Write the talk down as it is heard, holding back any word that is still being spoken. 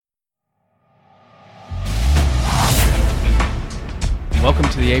Welcome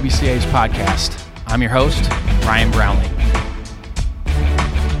to the ABCA's podcast. I'm your host, Ryan Brownlee.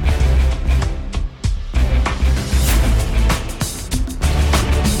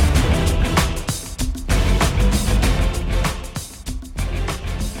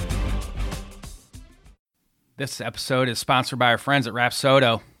 This episode is sponsored by our friends at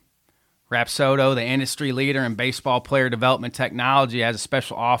Rapsodo. Rapsodo, the industry leader in baseball player development technology, has a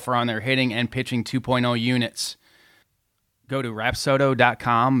special offer on their hitting and pitching 2.0 units. Go to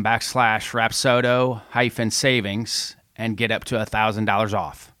rapsodo.com/rapsodo-savings and get up to $1,000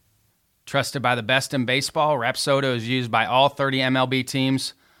 off. Trusted by the best in baseball, Rapsodo is used by all 30 MLB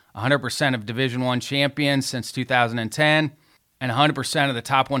teams, 100% of Division I champions since 2010, and 100% of the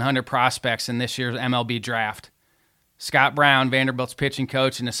top 100 prospects in this year's MLB draft. Scott Brown, Vanderbilt's pitching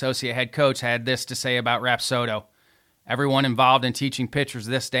coach and associate head coach, had this to say about Rapsodo. Everyone involved in teaching pitchers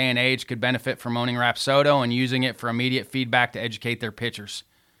this day and age could benefit from owning Rapsodo and using it for immediate feedback to educate their pitchers.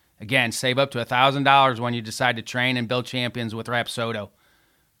 Again, save up to $1,000 when you decide to train and build champions with Rapsodo.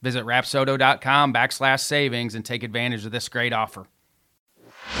 Visit rapsodo.com/savings and take advantage of this great offer.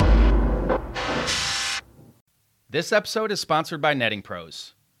 This episode is sponsored by Netting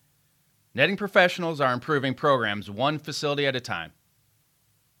Pros. Netting professionals are improving programs one facility at a time.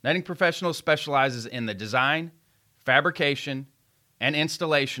 Netting Professionals specializes in the design, fabrication, and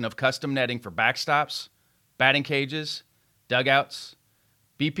installation of custom netting for backstops, batting cages, dugouts,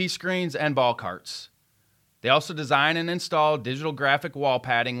 BP screens, and ball carts. They also design and install digital graphic wall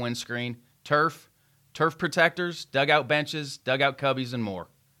padding, windscreen, turf protectors, dugout benches, dugout cubbies, and more.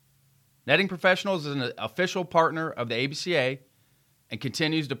 Netting Professionals is an official partner of the ABCA and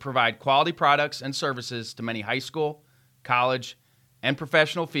continues to provide quality products and services to many high school, college, and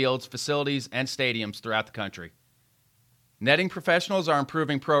professional fields, facilities, and stadiums throughout the country. Netting Professionals are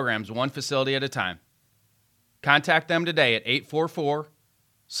improving programs one facility at a time. Contact them today at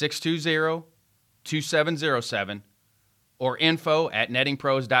 844-620-2707 or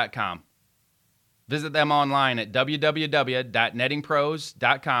info@nettingpros.com. Visit them online at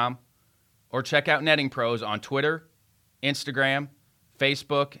www.nettingpros.com or check out Netting Pros on Twitter, Instagram,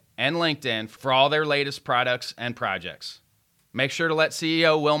 Facebook, and LinkedIn for all their latest products and projects. Make sure to let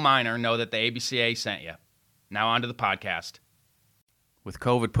CEO Will Miner know that the ABCA sent you. Now on to the podcast. With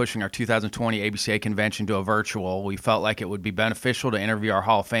COVID pushing our 2020 ABCA convention to a virtual, we felt like it would be beneficial to interview our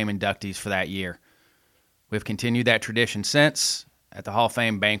Hall of Fame inductees for that year. We've continued that tradition since. At the Hall of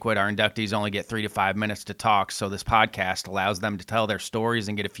Fame banquet, our inductees only get 3 to 5 minutes to talk, so this podcast allows them to tell their stories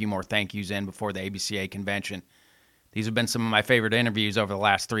and get a few more thank yous in before the ABCA convention. These have been some of my favorite interviews over the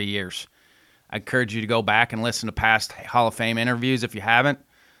last 3 years. I encourage you to go back and listen to past Hall of Fame interviews if you haven't.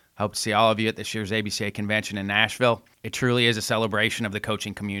 I hope to see all of you at this year's ABCA convention in Nashville. It truly is a celebration of the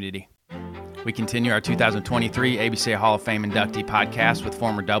coaching community. We continue our 2023 ABCA Hall of Fame inductee podcast with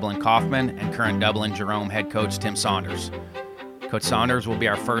former Dublin Kaufman and current Dublin Jerome head coach Tim Saunders. Coach Saunders will be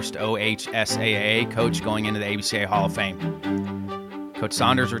our first OHSAA coach going into the ABCA Hall of Fame. Coach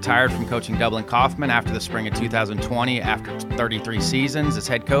Saunders retired from coaching Dublin Kaufman after the spring of 2020 after 33 seasons as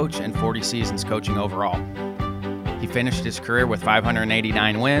head coach and 40 seasons coaching overall. He finished his career with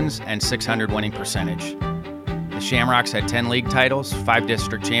 589 wins and 600 winning percentage. The Shamrocks had 10 league titles, 5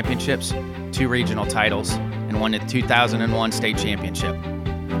 district championships, 2 regional titles, and won the 2001 state championship.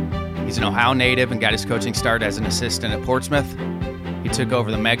 He's an Ohio native and got his coaching start as an assistant at Portsmouth. He took over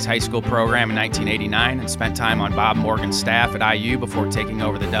the Meigs High School program in 1989 and spent time on Bob Morgan's staff at IU before taking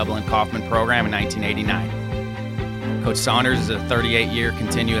over the Dublin Kaufman program in 1989. Coach Saunders is a 38-year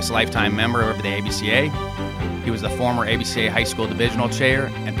continuous lifetime member of the ABCA. He was the former ABCA High School Divisional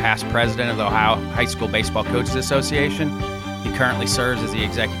Chair and past president of the Ohio High School Baseball Coaches Association. He currently serves as the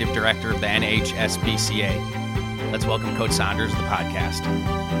executive director of the NHSBCA. Let's welcome Coach Saunders to the podcast.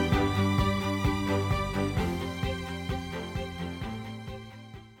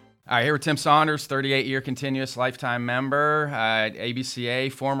 All right, here with Tim Saunders, 38-year continuous lifetime member,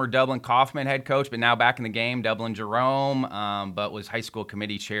 ABCA, former Dublin Kaufman head coach, but now back in the game, Dublin Jerome, but was high school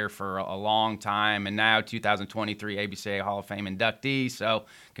committee chair for a long time, and now 2023 ABCA Hall of Fame inductee. So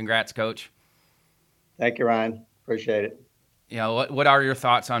congrats, Coach. Thank you, Ryan. Appreciate it. You know, what are your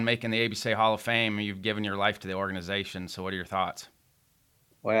thoughts on making the ABCA Hall of Fame? You've given your life to the organization, so what are your thoughts?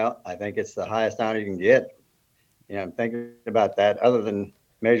 Well, I think it's the highest honor you can get. You know, I'm thinking about that. Other than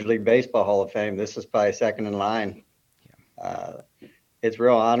Major League Baseball Hall of Fame, this is probably second in line. Yeah. It's a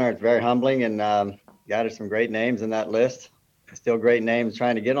real honor. It's very humbling, and got some great names in that list. Still great names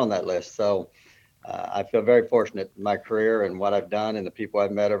trying to get on that list. So I feel very fortunate in my career and what I've done and the people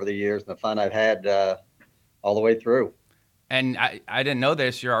I've met over the years and the fun I've had all the way through. And I didn't know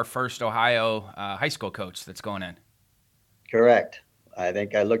this. You're our first Ohio high school coach that's going in. Correct. I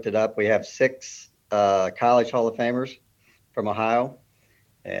think I looked it up. We have 6 college Hall of Famers from Ohio,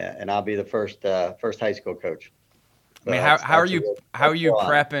 and I'll be the first high school coach. I mean, So how are that's a you real, how are that's a you real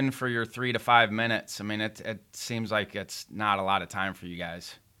honor. prepping for your 3 to 5 minutes? I mean, it seems like it's not a lot of time for you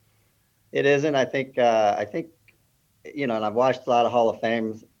guys. It isn't. I think and I've watched a lot of Hall of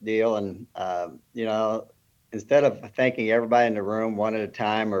Fame deal, and instead of thanking everybody in the room one at a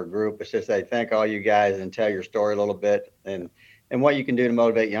time or group, it's just say thank all you guys and tell your story a little bit, and what you can do to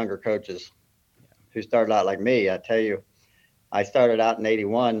motivate younger coaches who started out like me. I tell you, I started out in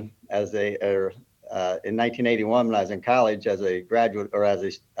 '81 in 1981 when I was in college as a graduate or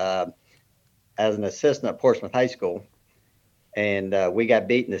as an assistant at Portsmouth High School, and we got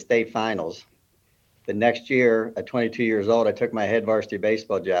beat in the state finals. The next year, at 22 years old, I took my head varsity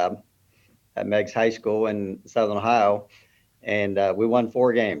baseball job at Meigs High School in Southern Ohio, and we won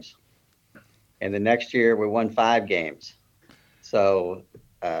 4 games. And the next year, we won 5 games. So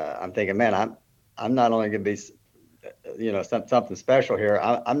I'm thinking, man, I'm not only going to be, something special here.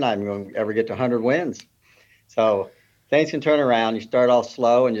 I'm not even going to ever get to 100 wins. So things can turn around. You start off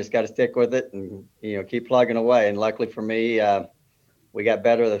slow and just got to stick with it and keep plugging away. And luckily for me, we got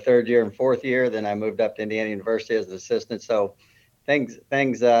better the 3rd year and 4th year. Then I moved up to Indiana University as an assistant. So things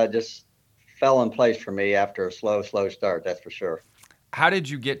just fell in place for me after a slow start. That's for sure. How did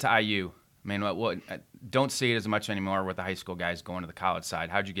you get to IU? I mean, what don't see it as much anymore with the high school guys going to the college side.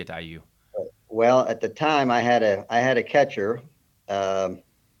 How'd you get to IU? Well, at the time, I had a catcher that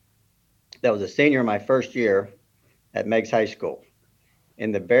was a senior my first year at Meigs High School.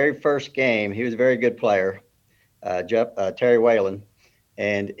 In the very first game, he was a very good player, Terry Whalen,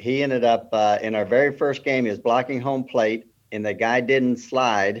 and he ended up in our very first game. He was blocking home plate, and the guy didn't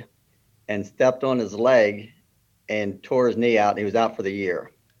slide and stepped on his leg and tore his knee out. And he was out for the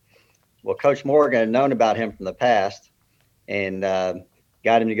year. Well, Coach Morgan had known about him from the past and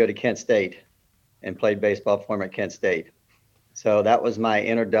got him to go to Kent State and played baseball for him at Kent State. So that was my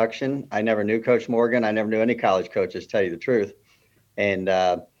introduction. I never knew Coach Morgan. I never knew any college coaches, to tell you the truth. And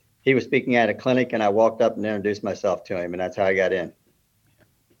he was speaking at a clinic, and I walked up and introduced myself to him, and that's how I got in.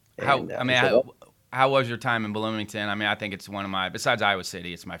 How was your time in Bloomington? I mean, I think it's one of my, besides Iowa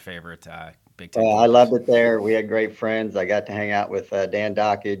City, it's my favorite Big Ten. I loved it there. We had great friends. I got to hang out with Dan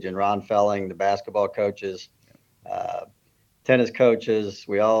Dockage and Ron Felling, the basketball coaches, tennis coaches.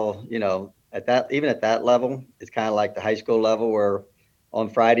 We all, even at that level, it's kind of like the high school level where on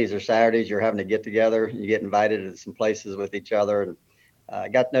Fridays or Saturdays you're having to get together. You get invited to some places with each other, and I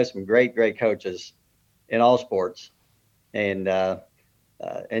got to know some great coaches in all sports, and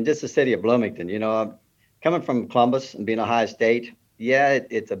just the city of Bloomington. I'm coming from Columbus and being Ohio State. Yeah,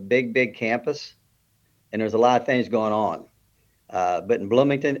 it's a big campus, and there's a lot of things going on. But in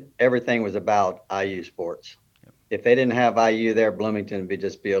Bloomington, everything was about IU sports. Yep. If they didn't have IU there, Bloomington would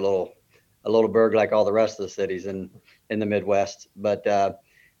just be a little burg like all the rest of the cities in the Midwest. But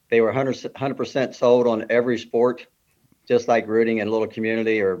they were 100% sold on every sport, just like rooting in a little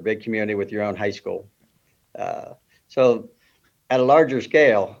community or a big community with your own high school. So at a larger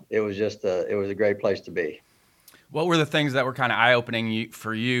scale, it was a great place to be. What were the things that were kind of eye-opening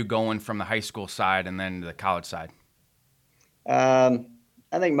for you going from the high school side and then to the college side? I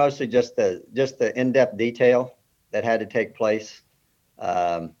think mostly just the in-depth detail that had to take place.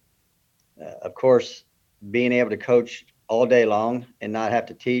 Of course, being able to coach all day long and not have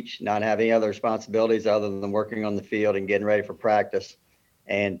to teach, not have any other responsibilities other than working on the field and getting ready for practice,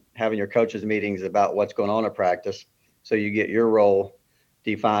 and having your coaches meetings about what's going on at practice, so you get your role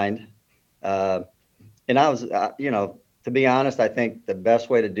defined. And I was, to be honest, I think the best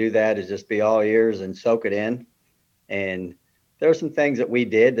way to do that is just be all ears and soak it in. And there are some things that we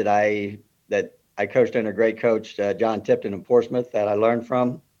did that I coached under a great coach, John Tipton in Portsmouth, that I learned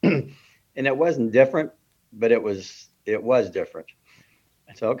from. And it wasn't different, but it was different.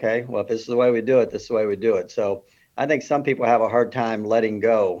 So, okay, well, if this is the way we do it, this is the way we do it. So I think some people have a hard time letting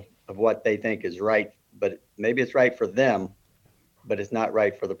go of what they think is right, but maybe it's right for them, but it's not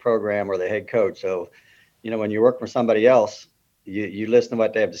right for the program or the head coach. So, when you work for somebody else, you listen to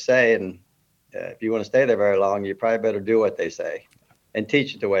what they have to say, and if you want to stay there very long, you probably better do what they say, and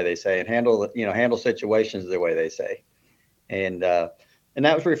teach it the way they say, and handle situations the way they say, and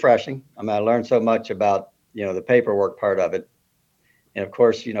that was refreshing. I mean, I learned so much about the paperwork part of it, and of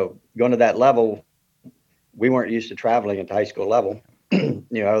course, going to that level, we weren't used to traveling at the high school level,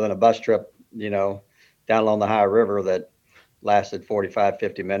 other than a bus trip, down along the Ohio River that lasted 45,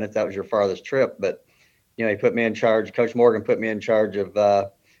 50 minutes. That was your farthest trip, but he put me in charge. Coach Morgan put me in charge of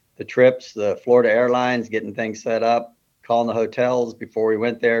the trips, the Florida Airlines, getting things set up, calling the hotels before we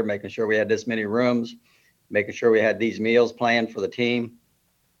went there, making sure we had this many rooms, making sure we had these meals planned for the team.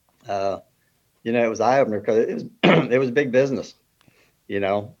 It was eye opener because it was it was big business, you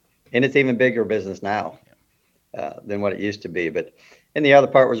know, and it's even bigger business now than what it used to be. But and the other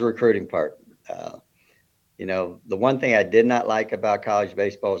part was the recruiting part. Uh, the one thing I did not like about college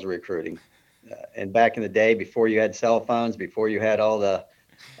baseball was recruiting. And back in the day, before you had cell phones, before you had all the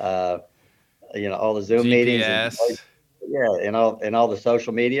uh, all the Zoom meetings and GPS. yeah, and all the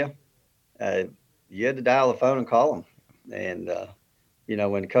social media, uh, you had to dial the phone and call them. And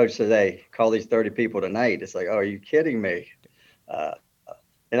when coach says, "Hey, call these 30 people tonight," it's like, "Oh, are you kidding me?" Uh,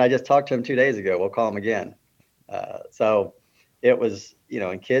 and I just talked to him 2 days ago. We'll call him again. So it was,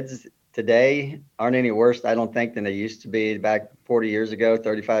 and kids today aren't any worse, I don't think, than they used to be back 40 years ago,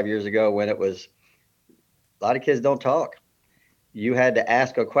 35 years ago, when it was a lot of kids don't talk. You had to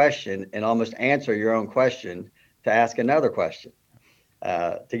ask a question and almost answer your own question to ask another question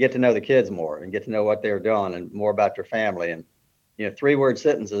to get to know the kids more and get to know what they were doing and more about their family. And 3-word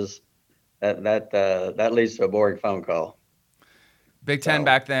sentences that leads to a boring phone call. Big Ten So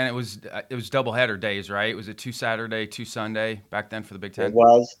back then, it was doubleheader days, right? Was it 2 Saturday, 2 Sunday back then for the Big it Ten?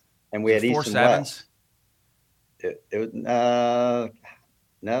 was, and we Was had it four East and sevens? West. It was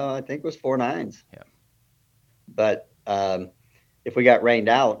no, I think it was 4 nines. Yeah. But if we got rained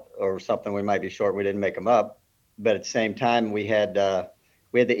out or something, we might be short. We didn't make them up. But at the same time, we had the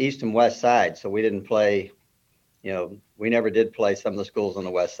East and West side, so we didn't play. We never did play some of the schools on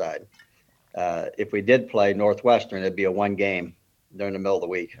the West side. If we did play Northwestern, it'd be a one game during the middle of the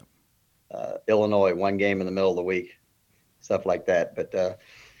week. Illinois, one game in the middle of the week, stuff like that. But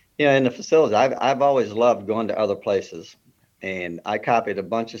in the facilities, I've always loved going to other places, and I copied a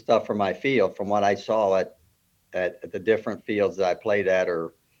bunch of stuff from my field from what I saw at the different fields that I played at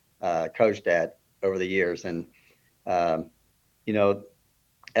or coached at over the years. And um, you know,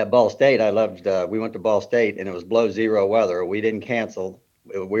 at Ball State, I loved. We went to Ball State, and it was below zero weather. We didn't cancel.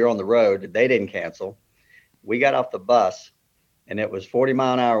 We were on the road. They didn't cancel. We got off the bus, and it was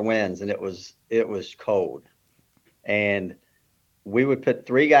 40-mile-an-hour winds, and it was cold. And we would put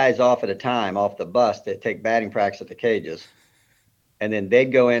 3 guys off at a time off the bus to take batting practice at the cages, and then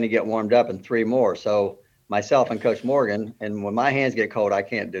they'd go in and get warmed up, and 3 more. So myself and Coach Morgan, and when my hands get cold, I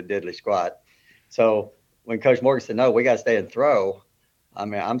can't do diddly squat. So when Coach Morgan said, "No, we got to stay and throw," I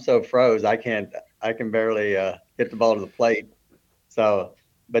mean, I'm so froze, I can't. I can barely get the ball to the plate. So,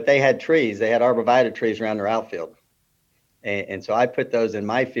 but they had trees. They had arborvitae trees around their outfield, and so I put those in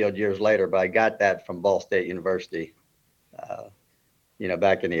my field years later. But I got that from Ball State University, uh,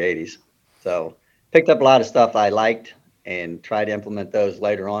 back in the '80s. So picked up a lot of stuff I liked and tried to implement those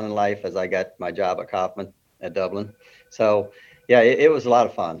later on in life as I got my job at Kaufman at Dublin. So yeah, it was a lot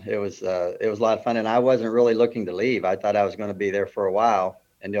of fun. It was a lot of fun, and I wasn't really looking to leave. I thought I was going to be there for a while,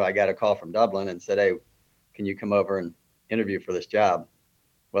 and I got a call from Dublin and said, "Hey, can you come over and interview for this job?"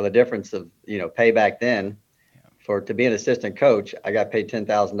 Well, the difference of pay back then for to be an assistant coach, I got paid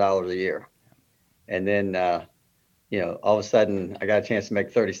 $10,000 a year, and then all of a sudden I got a chance to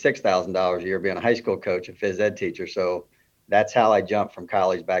make $36,000 a year being a high school coach and phys ed teacher. So that's how I jumped from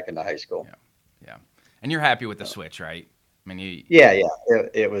college back into high school. Yeah. Yeah. And you're happy with the switch, right? I mean, Yeah,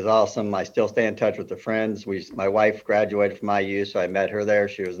 it was awesome. I still stay in touch with the friends. My wife graduated from IU, so I met her there.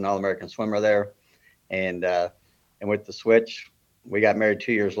 She was an All-American swimmer there, and with the switch, we got married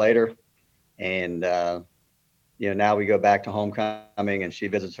 2 years later, and now we go back to homecoming, and she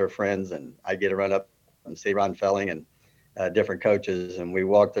visits her friends, and I get to run up and see Ron Felling and different coaches, and we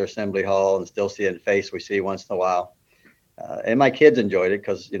walk their assembly hall and still see a face we see once in a while. And my kids enjoyed it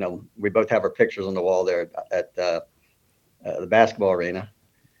because we both have our pictures on the wall there at the basketball arena.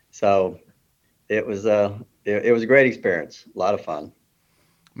 So it was a great experience, a lot of fun.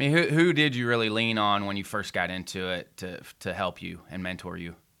 I mean, who did you really lean on when you first got into it to help you and mentor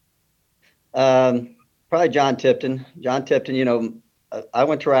you? Probably John Tipton. John Tipton, I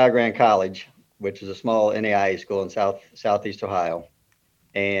went to Rio Grande College, which is a small NAIA school in southeast Ohio,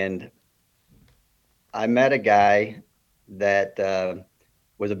 and I met a guy that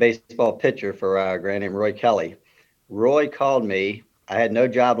was a baseball pitcher for Rio Grande named Roy Kelly. Roy called me. I had no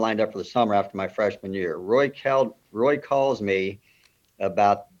job lined up for the summer after my freshman year. Roy calls me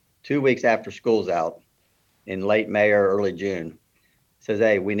about 2 weeks after school's out in late May or early June. Says,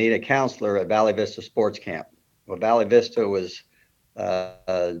 "Hey, we need a counselor at Valley Vista Sports Camp." Well, Valley Vista was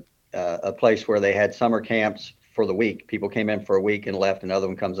a place where they had summer camps for the week. People came in for a week and left. Another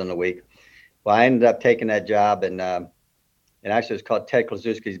one comes in a week. Well, I ended up taking that job, and actually it's called Ted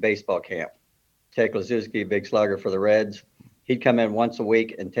Klaczewski's baseball camp. Ted Klaczewski, big slugger for the Reds. He'd come in once a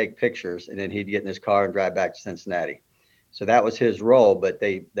week and take pictures, and then he'd get in his car and drive back to Cincinnati. So that was his role, but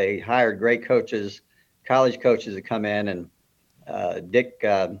they hired great coaches college coaches that come in, and Dick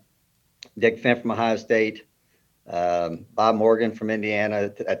Finn from Ohio State, Bob Morgan from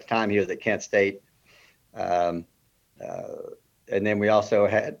Indiana. At the time, he was at Kent State. Um, and then we also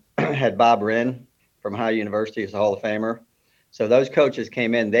had had Bob Wren from Ohio University as a Hall of Famer. So those coaches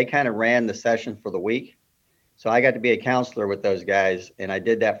came in. They kind of ran the session for the week. So I got to be a counselor with those guys, and I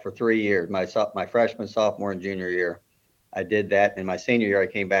did that for 3 years. My freshman, sophomore, and junior year, I did that. In my senior year, I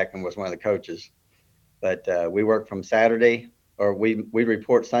came back and was one of the coaches. But we worked from Saturday, or we'd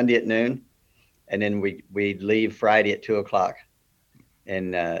report Sunday at noon, and then we'd leave Friday at 2:00,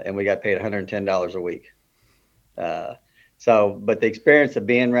 and we got paid $110 a week. But the experience of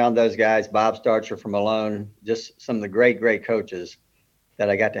being around those guys, Bob Starcher from Malone, just some of the great coaches that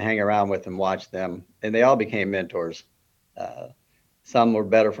I got to hang around with and watch them, and they all became mentors. Some were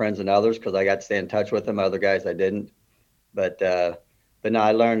better friends than others because I got to stay in touch with them. Other guys I didn't, but no,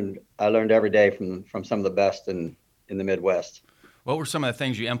 I learned every day from some of the best in the Midwest. What were some of the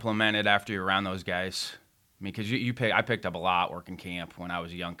things you implemented after you were around those guys? I mean, because I picked up a lot working camp when I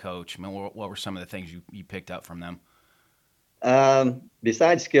was a young coach. I mean, what were some of the things you picked up from them?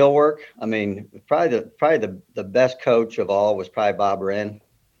 Besides skill work, I mean, probably the best coach of all was probably Bob Wren.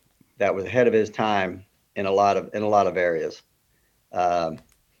 That was ahead of his time in a lot of areas.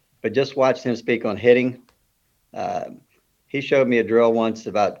 But just watched him speak on hitting. He showed me a drill once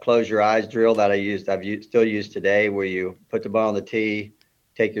about close your eyes drill that I've still used today, where you put the ball on the tee,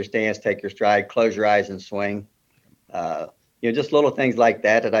 take your stance, take your stride, close your eyes and swing. Just little things like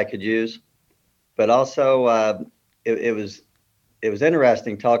that I could use. But also, it was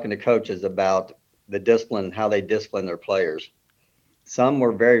interesting talking to coaches about the discipline, how they discipline their players. Some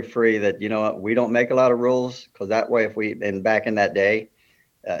were very free that, we don't make a lot of rules, because that way, back in that day,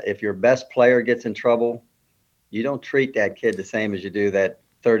 if your best player gets in trouble, you don't treat that kid the same as you do that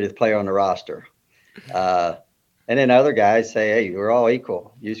 30th player on the roster. And then other guys say, hey, we're all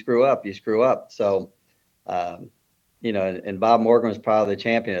equal. You screw up. So, and Bob Morgan was probably the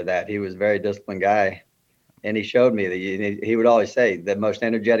champion of that. He was a very disciplined guy. And he showed me that he would always say the most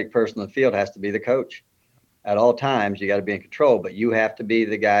energetic person on the field has to be the coach. At all times, you got to be in control, but you have to be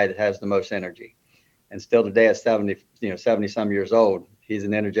the guy that has the most energy. And still today at 70 some years old, he's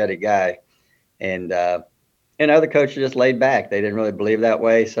an energetic guy. And other coaches just laid back. They didn't really believe that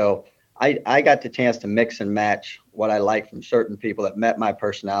way. So I got the chance to mix and match what I like from certain people that met my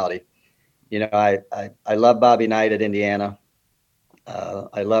personality. I love Bobby Knight at Indiana.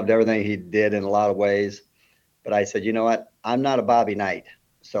 I loved everything he did in a lot of ways. But I said, you know what? I'm not a Bobby Knight.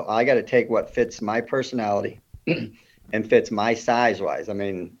 So I got to take what fits my personality and fits my size-wise. I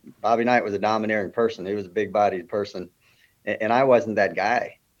mean, Bobby Knight was a domineering person. He was a big-bodied person. And I wasn't that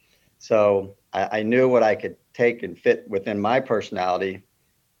guy. So I knew what I could take and fit within my personality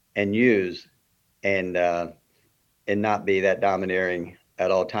and use, and not be that domineering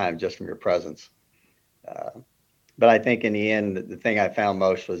at all times just from your presence. But I think in the end, the thing I found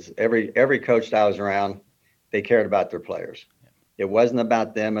most was every coach that I was around, they cared about their players. It wasn't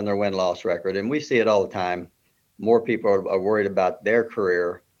about them and their win-loss record. And we see it all the time. More people are worried about their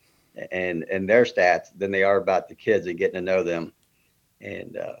career and their stats than they are about the kids and getting to know them.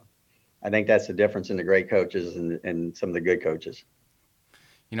 And I think that's the difference in the great coaches and some of the good coaches.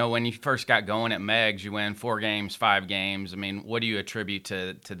 When you first got going at Megs, you win 4 games, 5 games. I mean, what do you attribute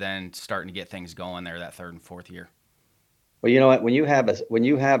to then starting to get things going there that 3rd and 4th year? Well, you know what? When you have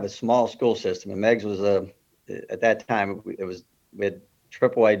a small school system, and Megs was at that time we had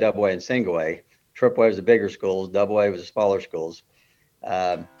AAA, AA, and single A. AAA was the bigger schools, AA was the smaller schools.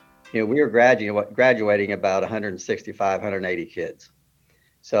 We were graduating about 165, 180 kids.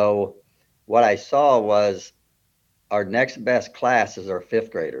 So what I saw was our next best class is our 5th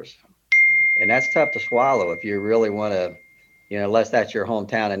graders. And that's tough to swallow if you really want to, unless that's your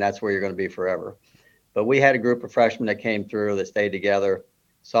hometown and that's where you're going to be forever. But we had a group of freshmen that came through that stayed together.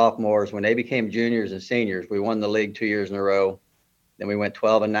 Sophomores, when they became juniors and seniors, we won the league 2 years in a row. Then we went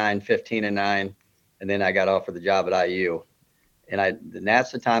 12-9, 15-9, and then I got offered the job at IU. And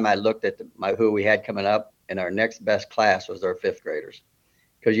that's the time I looked at who we had coming up, and our next best class was our 5th graders.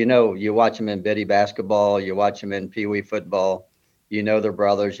 Because you watch them in biddy basketball, you watch them in pee-wee football, their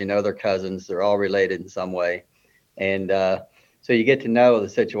brothers, their cousins, they're all related in some way. And so you get to know the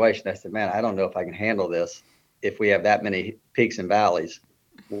situation. I said, man, I don't know if I can handle this if we have that many peaks and valleys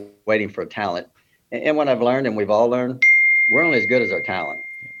waiting for talent. And what I've learned, and we've all learned, we're only as good as our talent.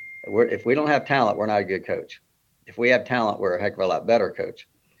 If we don't have talent, we're not a good coach. If we have talent, we're a heck of a lot better coach.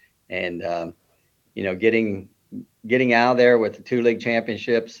 And, getting out there with the 2 league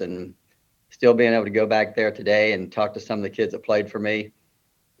championships and still being able to go back there today and talk to some of the kids that played for me,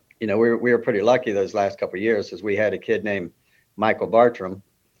 we were pretty lucky those last couple of years, because we had a kid named Michael Bartram.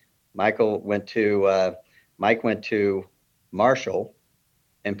 Michael went to Mike went to Marshall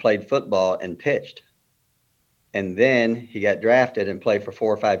and played football and pitched. And then he got drafted and played for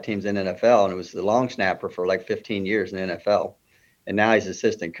 4 or 5 teams in the NFL, and it was the long snapper for like 15 years in the NFL. And now he's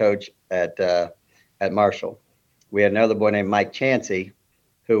assistant coach at Marshall. We had another boy named Mike Chansey,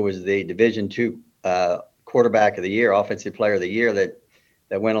 who was the Division II quarterback of the year, offensive player of the year,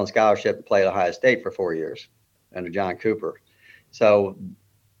 that went on scholarship and played at Ohio State for 4 years under John Cooper. So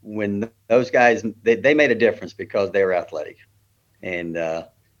when those guys, they made a difference because they were athletic. And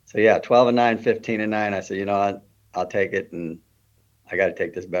so, yeah, 12-9, 15-9. I said, I'll take it, and I got to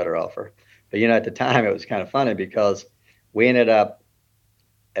take this better offer. But, at the time, it was kind of funny because we ended up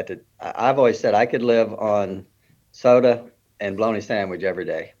I've always said I could live on soda and bologna sandwich every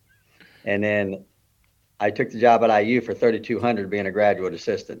day. And then I took the job at IU for $3,200 being a graduate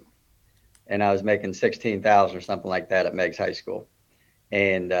assistant. And I was making $16,000 or something like that at Meigs High School.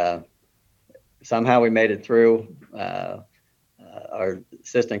 And somehow we made it through. Our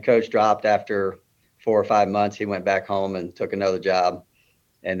assistant coach dropped after 4 or 5 months. He went back home and took another job.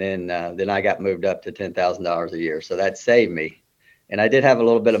 And then I got moved up to $10,000 a year. So that saved me. And I did have a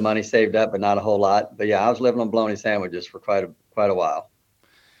little bit of money saved up, but not a whole lot. But yeah, I was living on bologna sandwiches for quite a while.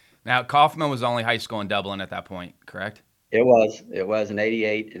 Now, Kaufman was the only high school in Dublin at that point, correct? It was in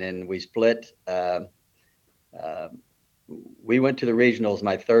 '88, and then we split. We went to the regionals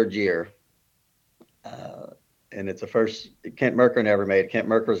my third year, and it's the first Kent Merker never made. Kent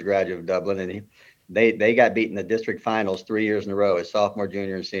Merker was a graduate of Dublin, and they got beat in the district finals 3 years in a row, his sophomore,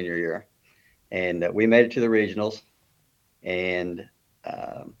 junior, and senior year. And we made it to the regionals, and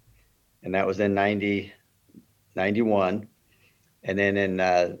that was in 91. And then in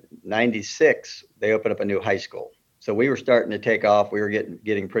 96, they opened up a new high school. So we were starting to take off. We were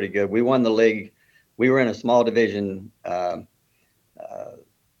getting pretty good. We won the league. We were in a small division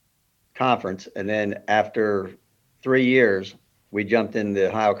conference. And then after 3 years, we jumped in the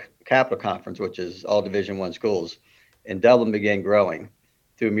Ohio Capital Conference, which is all Division I schools. And Dublin began growing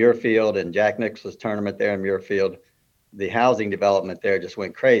through Muirfield and Jack Nicklaus tournament there in Muirfield. The housing development there just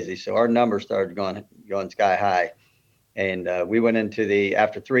went crazy. So our numbers started going sky high. And we went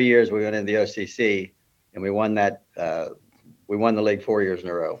after 3 years, we went into the OCC, and we won the league 4 years in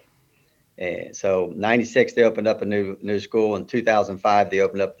a row. And so 96, they opened up a new school. In 2005, they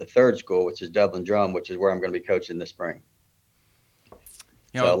opened up the third school, which is Dublin Drum, which is where I'm going to be coaching this spring.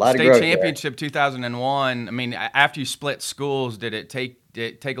 So a lot state of championship there. 2001. I mean, after you split schools, did it take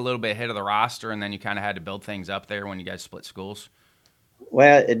a little bit ahead of the roster, and then you kind of had to build things up there when you guys split schools?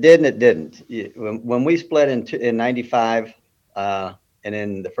 Well, it did and it didn't. When we split in 95, and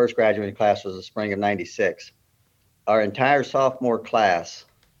then the first graduating class was the spring of 96, our entire sophomore class,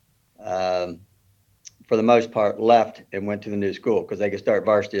 for the most part, left and went to the new school because they could start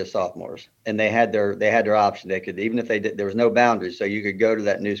varsity as sophomores. And they had their option. They could, even if there was no boundaries, so you could go to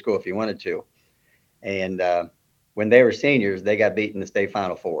that new school if you wanted to. And when they were seniors, they got beat in the state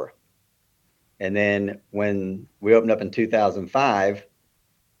Final Four. And then when we opened up in 2005,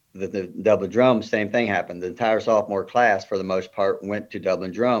 the Dublin Drum, same thing happened. The entire sophomore class, for the most part, went to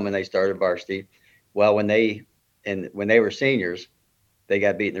Dublin Drum, and they started varsity. Well, when they were seniors, they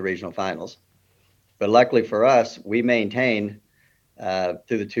got beat in the regional finals. But luckily for us, we maintained through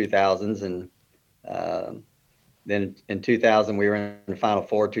the 2000s, and then in 2000 we were in the Final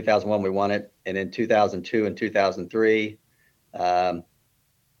Four. 2001 we won it, and in 2002 and 2003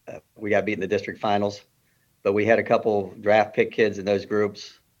 we got beat in the district finals. But we had a couple draft pick kids in those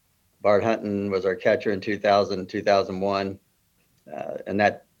groups. Bart Hunton was our catcher in 2000, 2001. And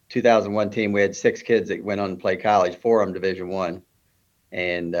that 2001 team, we had 6 kids that went on to play college, 4 of them Division I.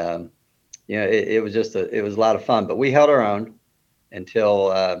 And, it was it was a lot of fun. But we held our own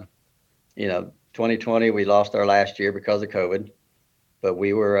until, 2020. We lost our last year because of COVID. But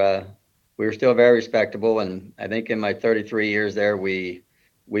we were still very respectable. And I think in my 33 years there, we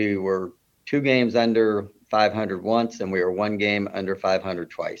were 2 games under 500 once, and we were 1 game under 500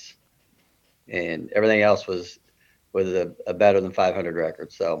 twice. And everything else was a better than 500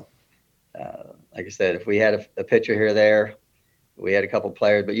 record. So, like I said, if we had a pitcher here or there, we had a couple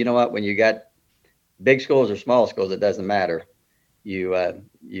players. But you know what? When you got big schools or small schools, it doesn't matter. You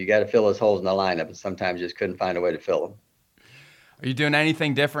got to fill those holes in the lineup, and sometimes you just couldn't find a way to fill them. Are you doing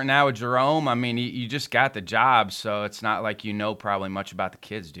anything different now with Jerome? I mean, you just got the job, so it's not like probably much about the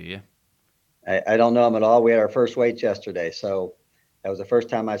kids, do you? I don't know them at all. We had our first weights yesterday, so that was the first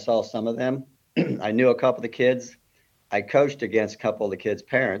time I saw some of them. I knew a couple of the kids. I coached against a couple of the kids'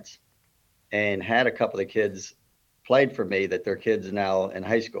 parents and had a couple of the kids played for me that their kids are now in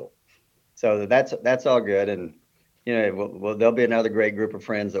high school. So that's all good. And, there'll be another great group of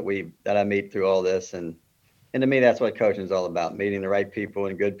friends that I meet through all this. And to me, that's what coaching is all about, meeting the right people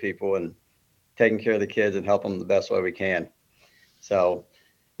and good people and taking care of the kids and help them the best way we can. So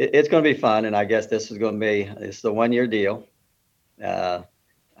it's going to be fun. And I guess this is a 1-year deal. I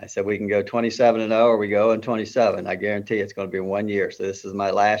said we can go 27-0 or we go in 27. I guarantee it's going to be 1 year. So this is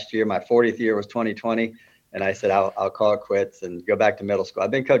my last year. My 40th year was 2020. And I said, I'll call it quits and go back to middle school. I've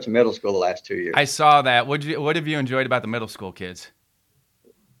been coaching middle school the last 2 years. I saw that. What have you enjoyed about the middle school kids?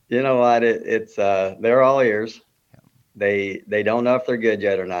 You know what? They're all ears. They don't know if they're good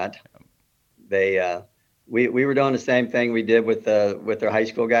yet or not. We were doing the same thing we did with their high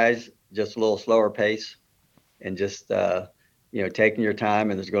school guys, just a little slower pace, and just taking your time.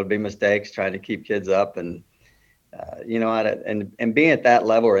 And there's going to be mistakes, trying to keep kids up, and and being at that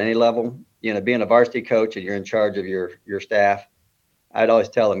level or any level, being a varsity coach and you're in charge of your staff, I'd always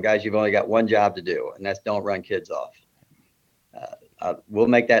tell them, guys, you've only got one job to do, and that's don't run kids off. We'll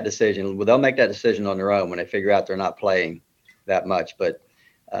make that decision. Well, they'll make that decision on their own when they figure out they're not playing that much. But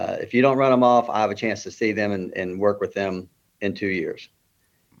if you don't run them off, I have a chance to see them and work with them in 2 years.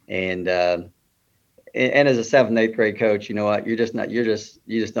 And as a 7th and 8th grade coach, you know what? You just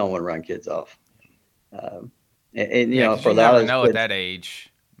don't want to run kids off. For you the never know at that age.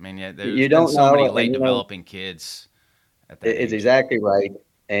 I mean, you don't been so know, many late developing kids at that age. It's exactly right.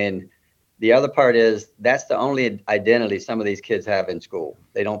 And the other part is that's the only identity some of these kids have in school.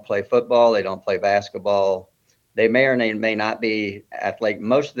 They don't play football. They don't play basketball. They may or may not be athletic.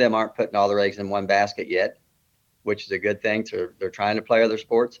 Most of them aren't putting all their eggs in one basket yet, which is a good thing. So they're trying to play other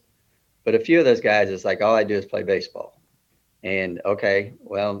sports. But a few of those guys, it's like, all I do is play baseball. And, okay,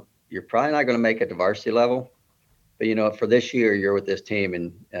 well, you're probably not going to make it to varsity level. But, for this year, you're with this team,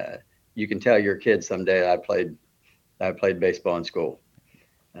 and you can tell your kids someday I played baseball in school.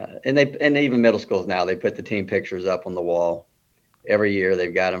 And even middle schools now, they put the team pictures up on the wall every year.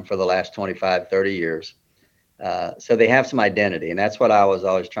 They've got them for the last 25, 30 years. So they have some identity. And that's what I was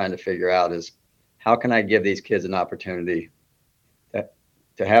always trying to figure out is how can I give these kids an opportunity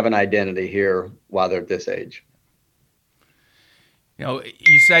to have an identity here while they're at this age?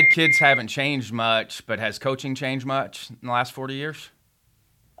 You said kids haven't changed much, but has coaching changed much in the last 40 years?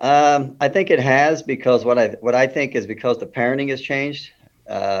 I think it has, because what I think is because the parenting has changed.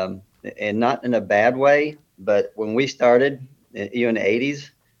 And not in a bad way, but when we started, even in the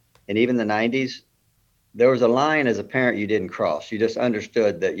 80s and even the 90s, there was a line as a parent you didn't cross. You just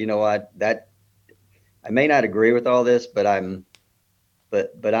understood that, that I may not agree with all this, but I'm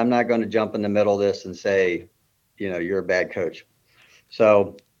not going to jump in the middle of this and say, you're a bad coach.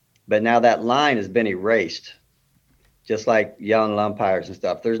 So, but now that line has been erased, just like yelling at umpires and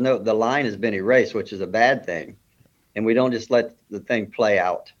stuff. The line has been erased, which is a bad thing. And we don't just let the thing play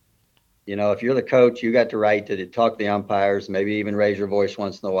out. If you're the coach, you got the right to talk to the umpires, maybe even raise your voice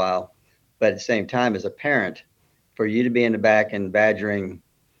once in a while. But at the same time, as a parent, for you to be in the back and badgering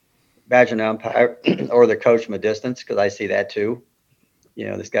the umpire or the coach from a distance, because I see that too.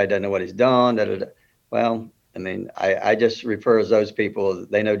 This guy doesn't know what he's done. Well, I mean, I just refer as those people,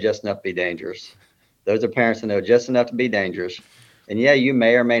 they know just enough to be dangerous. Those are parents that know just enough to be dangerous. And yeah, you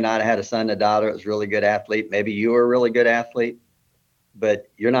may or may not have had a son or daughter that was a really good athlete. Maybe you were a really good athlete, but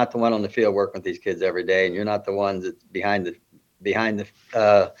you're not the one on the field working with these kids every day. And you're not the ones that's behind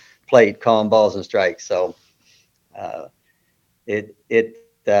the plate calling balls and strikes. So you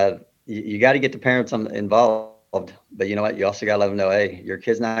got to get the parents involved, but you know what? You also got to let them know, hey, your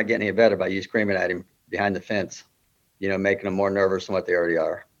kid's not getting any better by you screaming at him behind the fence, making them more nervous than what they already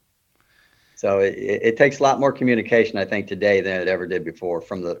are. So it takes a lot more communication, I think, today than it ever did before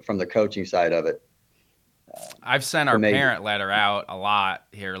from the coaching side of it. I've sent our parent letter out a lot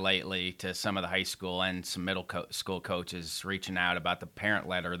here lately to some of the high school and some middle school coaches, reaching out about the parent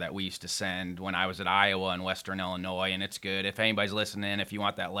letter that we used to send when I was at Iowa and Western Illinois, and it's good. If anybody's listening, if you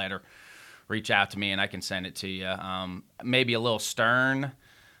want that letter, reach out to me and I can send it to you. Maybe a little stern,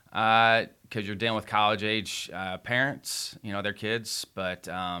 because you're dealing with college-age parents, their kids, but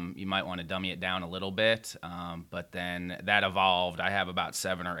you might want to dummy it down a little bit. But then that evolved. I have about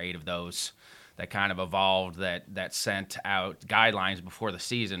 7 or 8 of those that kind of evolved that sent out guidelines before the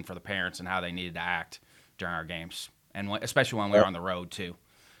season for the parents and how they needed to act during our games, and especially when we were on the road too.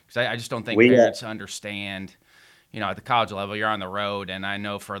 Because I just don't think parents understand. At the college level, you're on the road, and I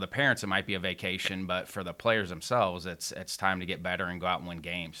know for the parents it might be a vacation, but for the players themselves, it's time to get better and go out and win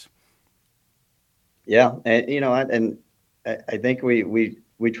games. Yeah, and I think we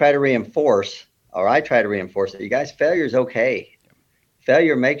try to reinforce, or I try to reinforce that you guys, failure is okay.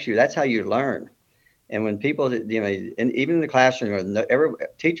 Failure makes you. That's how you learn. And when people, and even in the classroom,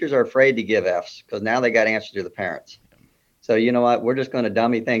 teachers are afraid to give Fs because now they got answers to the parents. So you know what? We're just going to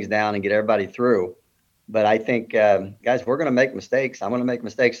dummy things down and get everybody through. But I think, guys, we're going to make mistakes. I'm going to make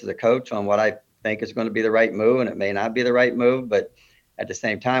mistakes as a coach on what I think is going to be the right move, and it may not be the right move. But at the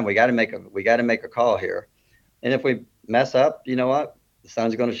same time, we got to make a call here. And if we mess up, you know what? The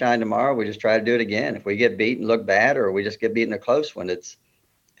sun's going to shine tomorrow. We just try to do it again. If we get beat and look bad, or we just get beat in a close one,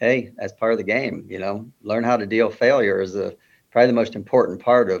 hey, that's part of the game. Learn how to deal failure is probably the most important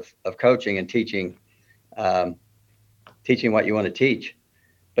part of coaching and teaching, teaching what you want to teach.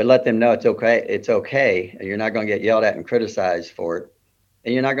 But let them know it's okay. It's okay. And you're not going to get yelled at and criticized for it.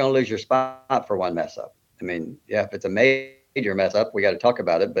 And you're not going to lose your spot for one mess up. I mean, yeah, if it's a major mess up, we got to talk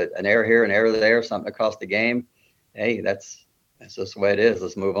about it. But an error here, an error there, something that cost the game, hey, that's just the way it is.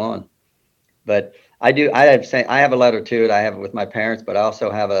 Let's move on. But I have a letter to it. I have it with my parents, but I also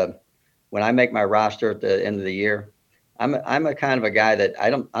have when I make my roster at the end of the year, I'm a kind of a guy that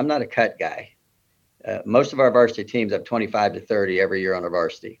I'm not a cut guy. Most of our varsity teams have 25 to 30 every year on a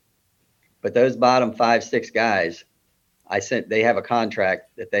varsity, but those bottom 5, 6 guys, they have a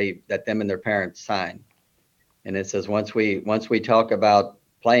contract that them and their parents sign. And it says, once we talk about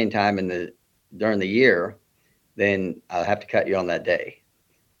playing time during the year, then I'll have to cut you on that day.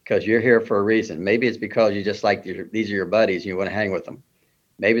 Because you're here for a reason. Maybe it's because you just like these are your buddies and you want to hang with them.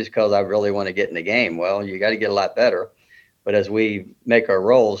 Maybe it's because I really want to get in the game. Well, you got to get a lot better. But as we make our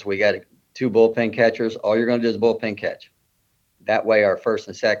roles, we got 2 bullpen catchers. All you're going to do is bullpen catch. That way our first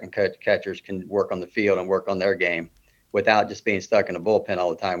and second catchers can work on the field and work on their game without just being stuck in a bullpen all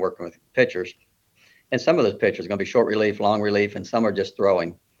the time working with pitchers. And some of those pitchers are going to be short relief, long relief, and some are just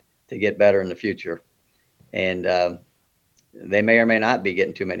throwing to get better in the future. And they may or may not be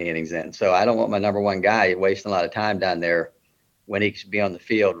getting too many innings in. So I don't want my number one guy wasting a lot of time down there when he should be on the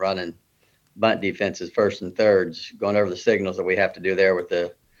field running bunt defenses, first and thirds, going over the signals that we have to do there with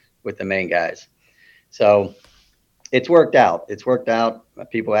the main guys. So it's worked out. It's worked out.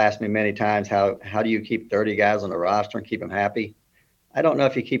 People ask me many times, how do you keep 30 guys on the roster and keep them happy? I don't know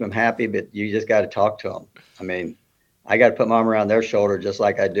if you keep them happy, but you just got to talk to them. I mean, I got to put my arm around their shoulder just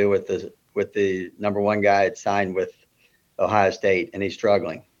like I do with the number one guy that's signed with Ohio State and he's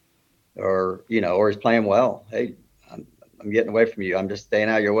struggling, or he's playing well. Hey, I'm getting away from you. I'm just staying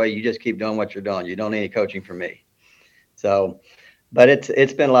out of your way. You just keep doing what you're doing. You don't need any coaching from me. So, but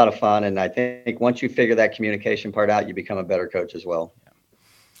it's been a lot of fun. And I think once you figure that communication part out, you become a better coach as well.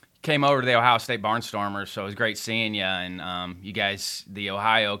 Came over to the Ohio State Barnstormers, so it was great seeing you. And you guys, the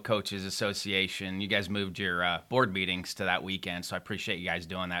Ohio Coaches Association, you guys moved your board meetings to that weekend. So I appreciate you guys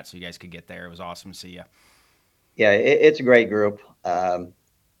doing that so you guys could get there. It was awesome to see you. Yeah, it's a great group.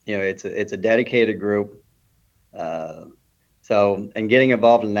 It's a dedicated group. And getting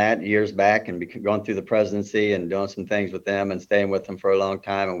involved in that years back and going through the presidency and doing some things with them and staying with them for a long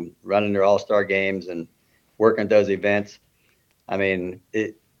time and running their all-star games and working at those events. I mean,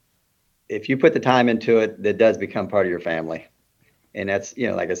 if you put the time into it, that does become part of your family. And that's,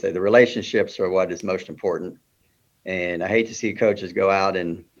 like I said, the relationships are what is most important. And I hate to see coaches go out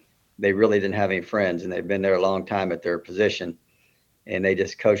and they really didn't have any friends and they've been there a long time at their position and they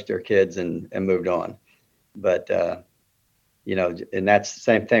just coached their kids and moved on. But, and that's the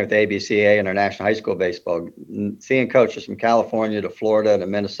same thing with the ABCA and our National High School Baseball. Seeing coaches from California to Florida to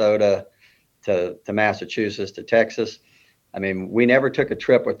Minnesota to Massachusetts to Texas. I mean, we never took a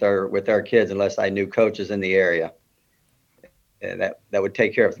trip with our kids unless I knew coaches in the area that would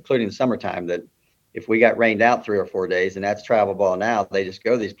take care of, including the summertime, that if we got rained out 3 or 4 days, and that's travel ball now, they just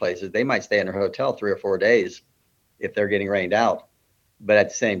go to these places. They might stay in their hotel 3 or 4 days if they're getting rained out. But at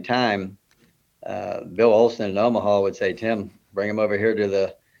the same time, Bill Olson in Omaha would say, Tim, bring them over here to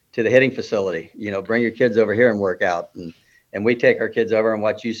the hitting facility. Bring your kids over here and work out. And we take our kids over and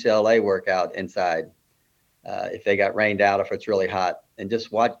watch UCLA work out inside if they got rained out, if it's really hot. And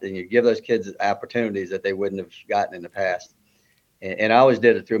just watch, and you give those kids opportunities that they wouldn't have gotten in the past. And I always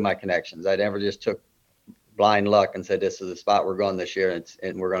did it through my connections. I never just took blind luck and said, this is the spot we're going this year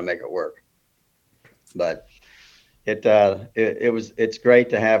and we're going to make it work. But it's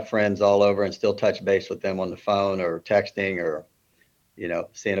great to have friends all over and still touch base with them on the phone or texting or,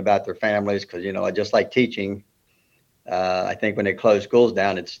 seeing about their families. Cause, I just like teaching. I think when they closed schools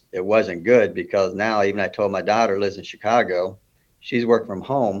down, it wasn't good because now even I told my daughter lives in Chicago, she's working from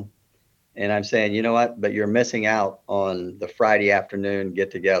home. And I'm saying, you know what, but you're missing out on the Friday afternoon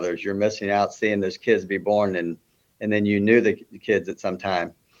get-togethers. You're missing out seeing those kids be born and then you knew the kids at some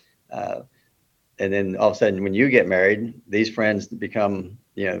time. And then all of a sudden when you get married, these friends become,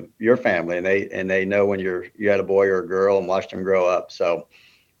 your family and they know when you had a boy or a girl and watched them grow up. So,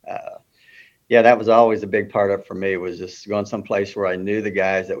 Yeah, that was always a big part of for me, was just going someplace where I knew the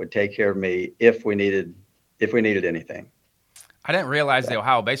guys that would take care of me if we needed anything. I didn't realize So, the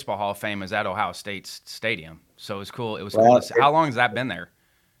Ohio Baseball Hall of Fame is at Ohio State's stadium. So it was cool. It was cool to well, see. How long has that been there?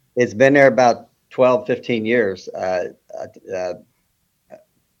 it's been there about 12, 15 years. Uh,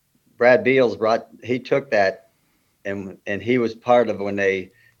 Brad Beals he took that, and he was part of when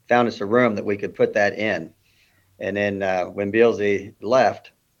they found us a room that we could put that in. And then when Bealsy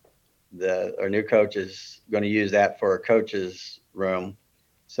left, our new coach is going to use that for a coach's room.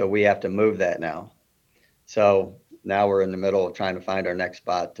 So we have to move that now. So now we're in the middle of trying to find our next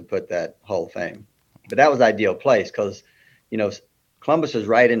spot to put that Hall of Fame. But that was the ideal place because, you know, Columbus is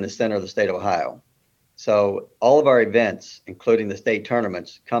right in the center of the state of Ohio. So all of our events, including the state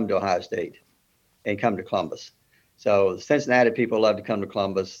tournaments, come to Ohio State and come to Columbus. So the Cincinnati people love to come to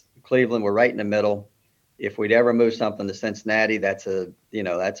Columbus. Cleveland, we're right in the middle. If we'd ever move something to Cincinnati, that's a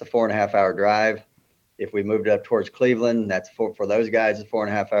 4.5 hour drive. If we moved up towards Cleveland, that's for those guys a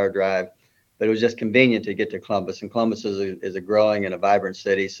 4.5 hour drive. But it was just convenient to get to Columbus, and Columbus is a growing and a vibrant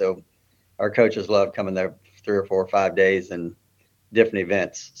city. So our coaches love coming there 3 or 4 or 5 days and different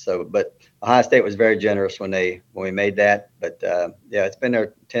events. So, but Ohio State was very generous when we made that. But yeah, it's been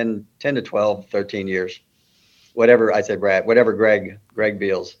there 10 to 12, 13 years. Whatever I said, Brad, whatever Greg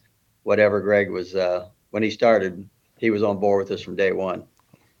Beals, whatever Greg was when he started, he was on board with us from day one.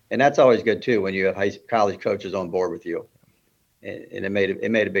 And that's always good too when you have college coaches on board with you, and it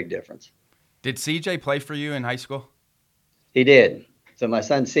made a big difference. Did CJ play for you in high school? He did. So my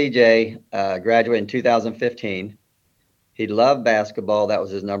son CJ graduated in 2015. He loved basketball. That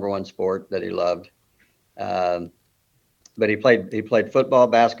was his number one sport that he loved. Um, but he played football,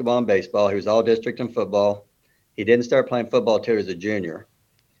 basketball, and baseball. He was all district in football. He didn't start playing football until he was a junior.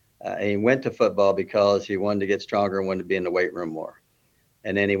 And he went to football because he wanted to get stronger and wanted to be in the weight room more.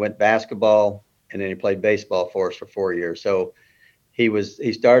 And then he went basketball, and then he played baseball for us for 4 years. So as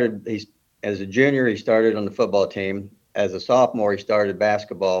a junior, he started on the football team. As a sophomore, he started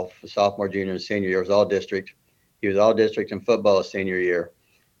basketball for sophomore, junior, and senior year. It was all district. He was all district in football his senior year,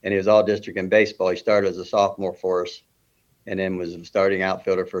 and he was all district in baseball. He started as a sophomore for us, and then was a starting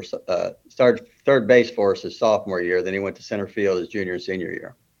outfielder started third base for us his sophomore year. Then he went to center field his junior and senior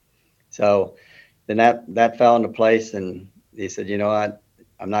year. So then that fell into place, and he said, you know what,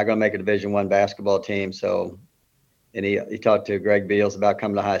 I'm not going to make a Division I basketball team. So, and he talked to Greg Beals about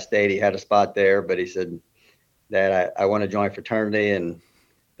coming to Ohio State. He had a spot there, but he said, Dad, I want to join fraternity, and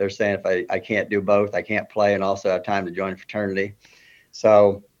they're saying if I can't do both, I can't play and also have time to join fraternity.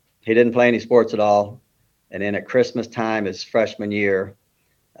 So he didn't play any sports at all. And then at Christmas time, his freshman year,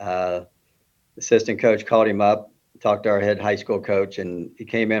 the assistant coach called him up, talked to our head high school coach, and he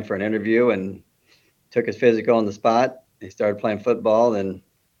came in for an interview and took his physical on the spot. He started playing football, and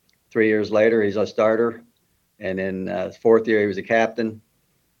 3 years later, he's a starter. And then his fourth year, he was a captain,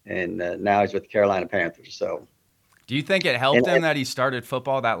 and now he's with the Carolina Panthers. So, Do you think it helped him that he started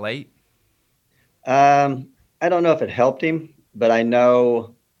football that late? I don't know if it helped him, but I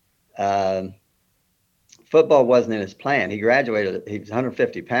know football wasn't in his plan. He graduated, he was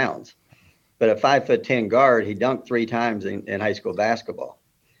 150 pounds, but a 5'10" guard, he dunked 3 times in high school basketball.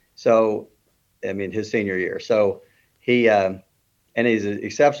 So, I mean, his senior year. So and he's an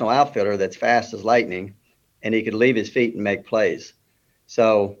exceptional outfielder that's fast as lightning, and he could leave his feet and make plays.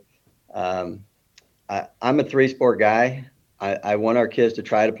 So I'm a 3-sport guy. I want our kids to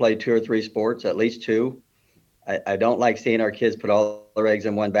try to play 2 or 3 sports, at least 2. I don't like seeing our kids put all their eggs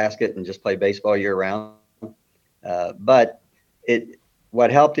in one basket and just play baseball year round. But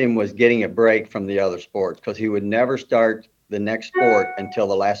what helped him was getting a break from the other sports, because he would never start the next sport until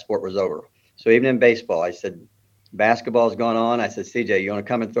the last sport was over. So even in baseball, I said, basketball's going on. I said, CJ, you want to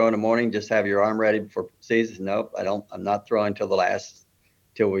come and throw in the morning? Just have your arm ready before season? Nope, I don't. I'm not throwing till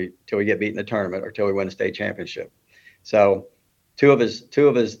till we get beat in the tournament or till we win a state championship. So two of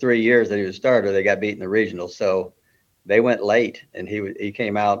his 3 years that he was a starter, they got beat in the regional. So they went late, and he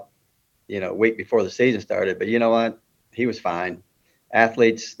came out, a week before the season started. But you know what? He was fine.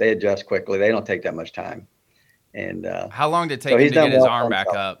 Athletes, they adjust quickly. They don't take that much time. And how long did it take him to get his arm back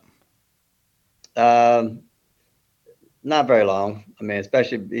up? Not very long. I mean,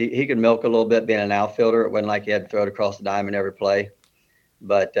 especially he could milk a little bit being an outfielder. It wasn't like he had to throw it across the diamond every play.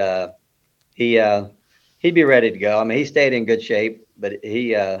 But he'd be ready to go. I mean, he stayed in good shape, but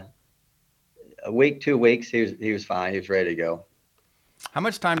a week, 2 weeks, he was fine. He was ready to go. How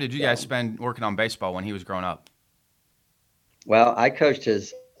much time did you guys spend working on baseball when he was growing up? Well, I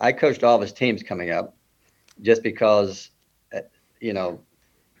coached all of his teams coming up, just because, you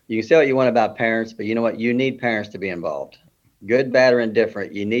can say what you want about parents, but you know what? You need parents to be involved. good, bad, or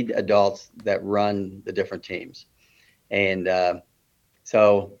indifferent, you need adults that run the different teams. And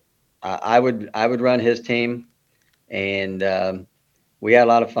so I would run his team, and we had a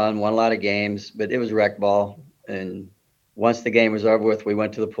lot of fun, won a lot of games, but it was rec ball. And once the game was over with, we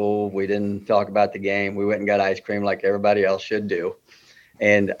went to the pool. We didn't talk about the game. We went and got ice cream like everybody else should do.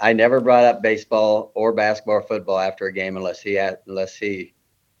 And I never brought up baseball or basketball or football after a game unless he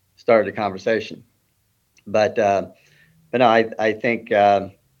started a conversation. But but no, I think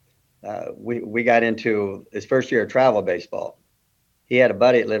we got into his first year of travel baseball. He had a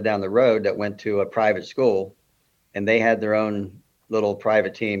buddy that lived down the road that went to a private school, and they had their own little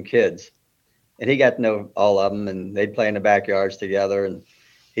private team kids. And he got to know all of them, and they'd play in the backyards together. And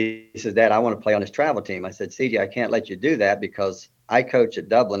he says, "Dad, I want to play on this travel team." I said, "CJ, I can't let you do that because I coach at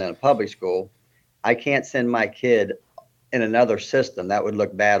Dublin in a public school. I can't send my kid in another system. That would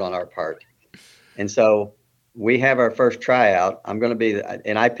look bad on our part." And so we have our first tryout. I'm going to be,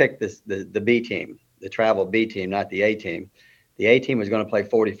 and I picked the B team, the travel B team, not the A team. The A team was going to play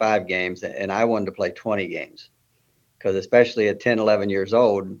 45 games, and I wanted to play 20 games because, especially at 10, 11 years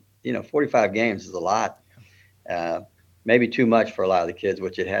old, 45 games is a lot. Uh, Maybe too much for a lot of the kids,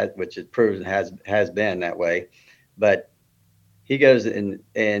 which it proves and has been that way. But he goes and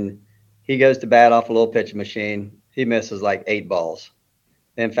he goes to bat off a little pitching machine. He misses like 8 balls,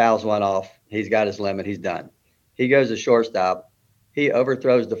 then fouls one off. He's got his limit. He's done. He goes to shortstop. He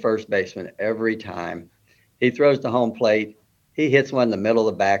overthrows the first baseman every time. He throws to home plate. He hits one in the middle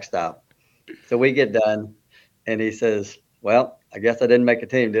of the backstop. So we get done, and he says, "Well, I guess I didn't make a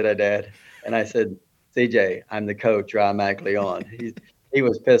team, did I, Dad?" And I said, "CJ, I'm the coach. You're automatically on." He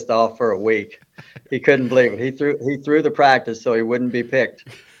was pissed off for a week. He couldn't believe it. He threw the practice so he wouldn't be picked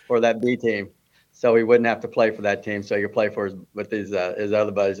for that B team, so he wouldn't have to play for that team. So he could play with his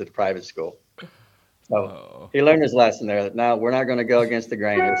other buddies at the private school. So Oh. he learned his lesson there. That now we're not going to go against the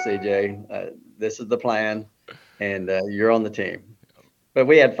grain here, CJ. This is the plan, and you're on the team. But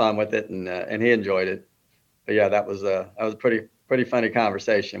we had fun with it, and he enjoyed it. But yeah, that was a pretty funny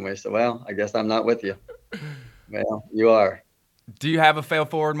conversation. We said, "Well, I guess I'm not with you." Well, you are. Do you have a fail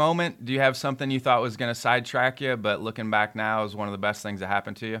forward moment? Do you have something you thought was going to sidetrack you, but looking back now is one of the best things that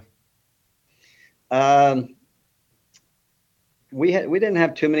happened to you? Um, we didn't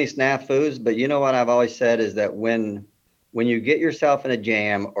have too many snafus, but you know what I've always said is that when you get yourself in a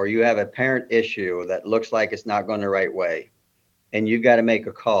jam or you have a parent issue that looks like it's not going the right way, and you've got to make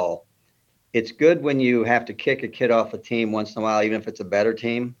a call, it's good when you have to kick a kid off a team once in a while, even if it's a better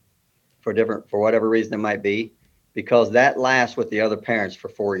team for whatever reason it might be, because that lasts with the other parents for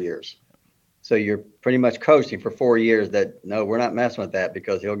 4 years. So you're pretty much coaching for 4 years that no, we're not messing with that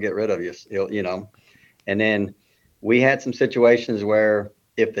because he'll get rid of you. And then we had some situations where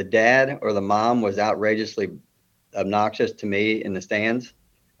if the dad or the mom was outrageously obnoxious to me in the stands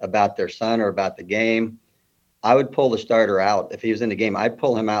about their son or about the game, I would pull the starter out. If he was in the game, I'd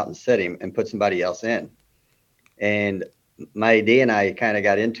pull him out and sit him and put somebody else in. And my AD and I kind of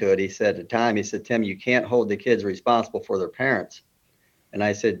got into it. He said at the time, he said, "Tim, you can't hold the kids responsible for their parents." And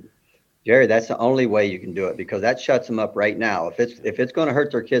I said, "Jerry, that's the only way you can do it because that shuts them up right now. If it's going to hurt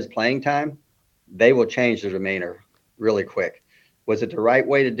their kids' playing time, they will change their demeanor really quick." Was it the right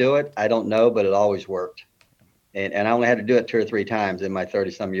way to do it? I don't know, but it always worked. And I only had to do it 2 or 3 times in my 30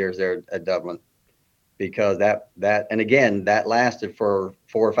 some years there at Dublin because and again, that lasted for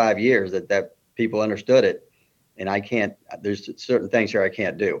 4 or 5 years that people understood it. And there's certain things here I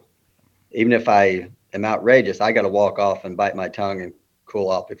can't do. Even if I am outrageous, I got to walk off and bite my tongue and cool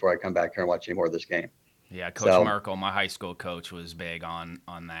off before I come back here and watch any more of this game. Yeah, Coach So, Merkel, my high school coach, was big on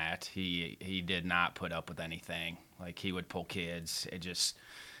that. He did not put up with anything. Like he would pull kids.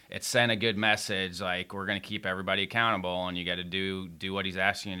 It sent a good message. Like we're gonna keep everybody accountable, and you got to do what he's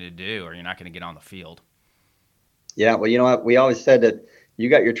asking you to do, or you're not gonna get on the field. yeah, well, you know what? We always said that you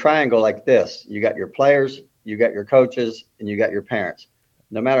got your triangle like this. You got your players, you got your coaches, and you got your parents.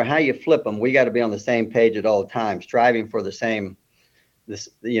 No matter how you flip them, we got to be on the same page at all times, striving for the same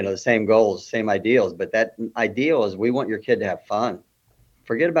goals, same ideals. But that ideal is we want your kid to have fun.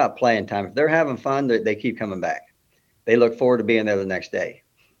 Forget about playing time. If they're having fun, they keep coming back. They look forward to being there the next day.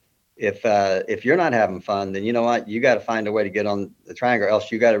 If you're not having fun, then you know what? You got to find a way to get on the triangle, or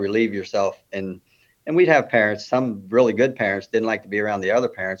else you got to relieve yourself. And we'd have parents, some really good parents didn't like to be around the other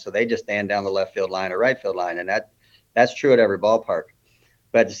parents, so they just stand down the left field line or right field line, and that's true at every ballpark.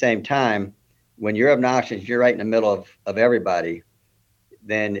 But at the same time, when you're obnoxious, you're right in the middle of everybody,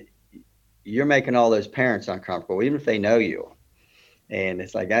 then you're making all those parents uncomfortable, even if they know you. And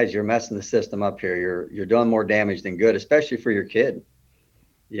it's like, guys, you're messing the system up here. You're doing more damage than good, especially for your kid,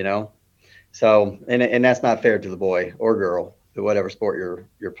 you know. So, and that's not fair to the boy or girl, to whatever sport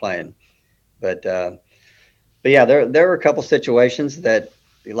you're playing. But but yeah, there are a couple situations that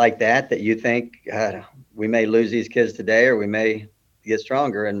like that you think, God, we may lose these kids today, or we may get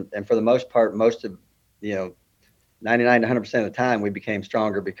stronger. And for the most part, most of, you know, 99 to 100% of the time, we became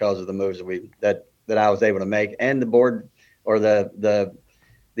stronger because of the moves that I was able to make, and the board or the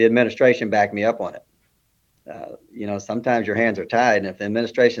administration backed me up on it. You know, sometimes your hands are tied, and if the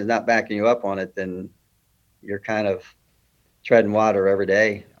administration is not backing you up on it, then you're kind of treading water every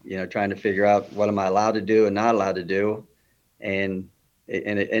day. You know, trying to figure out what am I allowed to do and not allowed to do, and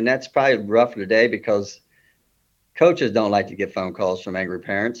and that's probably rough today because coaches don't like to get phone calls from angry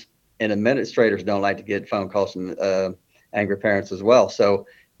parents, and administrators don't like to get phone calls from angry parents as well. So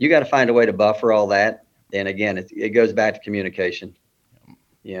you got to find a way to buffer all that. And again, it goes back to communication.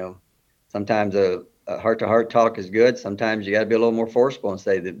 You know, sometimes a heart-to-heart talk is good. Sometimes you got to be a little more forceful and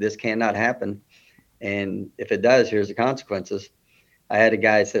say that this cannot happen. And if it does, here's the consequences. I had a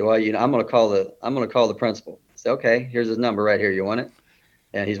guy say, "Well, you know, I'm going to call the principal." I said, "Okay, here's his number right here. You want it?"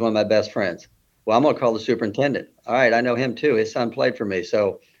 And he's one of my best friends. Well, I'm going to call the superintendent. All right, I know him too. His son played for me,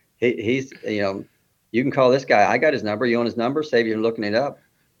 so he's, you know, you can call this guy. I got his number. You want his number? Save you looking it up.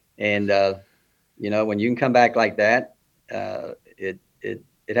 And you know, when you can come back like that, it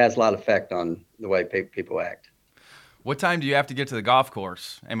has a lot of effect on the way people act. What time do you have to get to the golf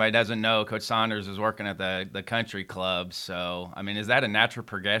course? Anybody doesn't know, Coach Saunders is working at the country club. So, I mean, is that a natural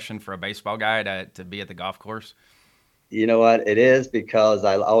progression for a baseball guy to be at the golf course? You know what? It is, because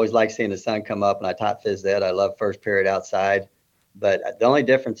I always like seeing the sun come up, and I taught phys ed. I love first period outside. But the only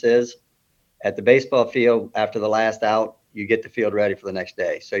difference is at the baseball field, after the last out, you get the field ready for the next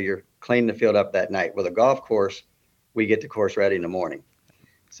day. So you're cleaning the field up that night. With a golf course, we get the course ready in the morning.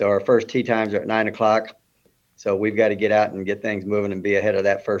 So our first tee times are at 9 o'clock. So we've got to get out and get things moving and be ahead of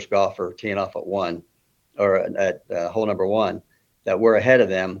that first golfer teeing off at 1, or at hole number 1, that we're ahead of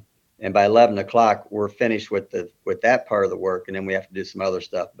them. And by 11 o'clock, we're finished with that part of the work, and then we have to do some other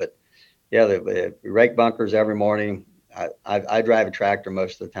stuff. But yeah, we rake bunkers every morning. I drive a tractor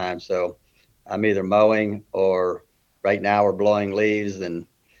most of the time, so I'm either mowing, or right now we're blowing leaves and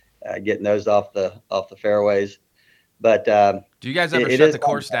getting those off the fairways. But do you guys ever shut the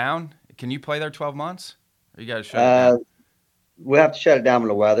course down? Can you play there 12 months? Or you got to shut it down? We'll have to shut it down with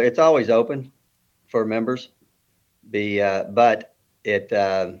the weather. It's always open for members. But it's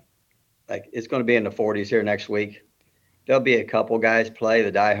going to be in the 40s here next week. There'll be a couple guys play,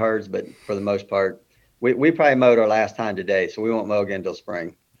 the diehards, but for the most part, we probably mowed our last time today, so we won't mow again until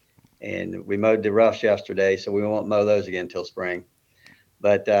spring. And we mowed the roughs yesterday, so we won't mow those again until spring.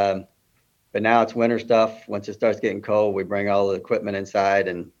 But now it's winter stuff. Once it starts getting cold, we bring all the equipment inside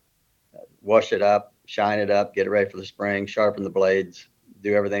and wash it up, shine it up, get it ready for the spring, sharpen the blades,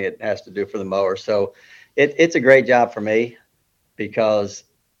 do everything it has to do for the mower. So it's a great job for me, because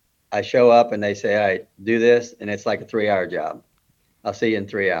I show up and they say, "All right, do this," and it's like a 3-hour job. I'll see you in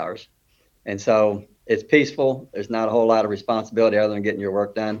 3 hours. And so it's peaceful. There's not a whole lot of responsibility other than getting your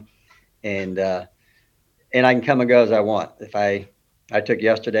work done. And I can come and go as I want. If I took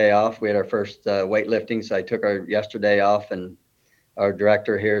yesterday off, we had our first weightlifting, so I took our yesterday off, and our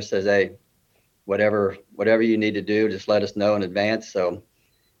director here says, "Hey, whatever you need to do, just let us know in advance." So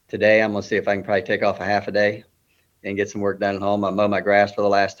today I'm going to see if I can probably take off a half a day and get some work done at home. I mow my grass for the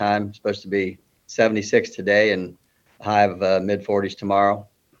last time. It's supposed to be 76 today and a high of mid 40s tomorrow.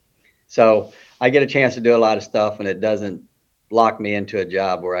 So I get a chance to do a lot of stuff, and it doesn't lock me into a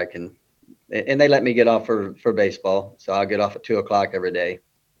job where I can, and they let me get off for baseball. So I'll get off at 2 o'clock every day.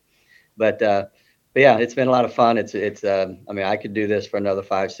 But yeah, it's been a lot of fun. I mean, I could do this for another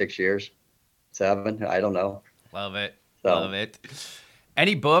 5-6 years, 7, I don't know. Love it. So, Love it.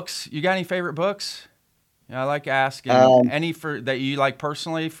 Any books? You got any favorite books? You know, I like asking any that you like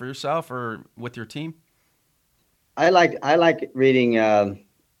personally for yourself or with your team. I like reading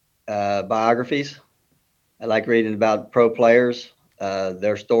biographies. I like reading about pro players,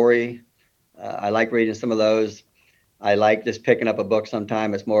 their story. I like reading some of those. I like just picking up a book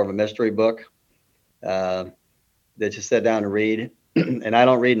sometime. It's more of a mystery book that just sit down and read. And I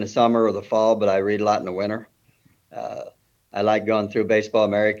don't read in the summer or the fall, but I read a lot in the winter. I like going through Baseball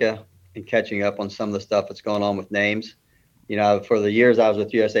America and catching up on some of the stuff that's going on with names. You know, for the years I was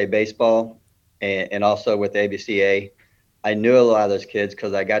with USA Baseball and also with ABCA, I knew a lot of those kids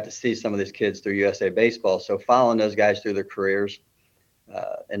because I got to see some of these kids through USA Baseball. So following those guys through their careers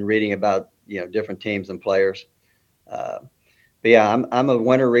and reading about, you know, different teams and players. But yeah, I'm a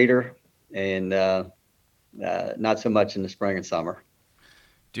winter reader, and not so much in the spring and summer.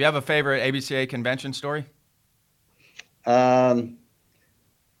 Do you have a favorite ABCA convention story?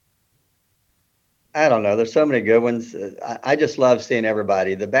 I don't know. There's so many good ones. I just love seeing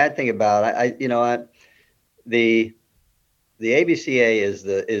everybody. The bad thing about the the ABCA is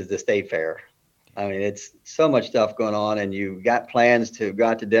the state fair. I mean, it's so much stuff going on, and you got plans to go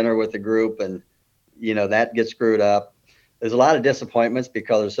out to dinner with the group, and that gets screwed up. There's a lot of disappointments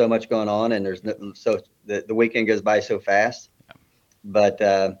because there's so much going on, and so the weekend goes by so fast. But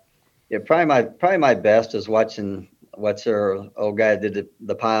yeah, probably my best is watching what's our old guy that did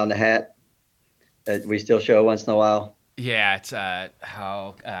the pie on the hat that we still show once in a while. Yeah, it's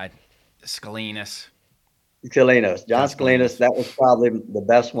Scalinas. Scalinos, John John Scalinos. Scalinas. That was probably the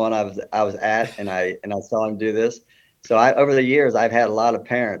best one I was at, and I saw him do this. So over the years, I've had a lot of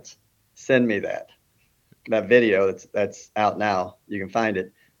parents send me that video that's out now. You can find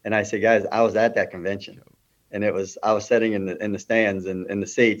it. And I say, guys, I was at that convention, and I was sitting in the stands and in the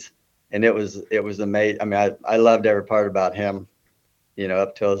seats, and it was amazing. I mean, I loved every part about him,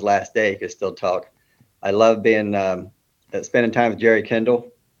 up till his last day. He could still talk. I love spending time with Jerry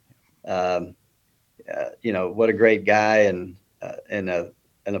Kendall. What a great guy and a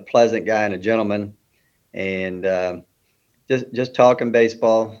pleasant guy and a gentleman, and just talking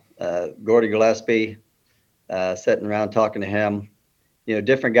baseball. Gordy Gillespie, sitting around talking to him.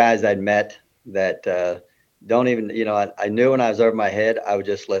 Different guys I'd met that don't even. I knew when I was over my head, I would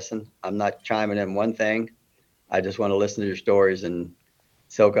just listen. I'm not chiming in one thing. I just want to listen to your stories and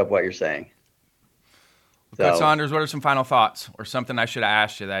soak up what you're saying. Coach Saunders, what are some final thoughts or something I should have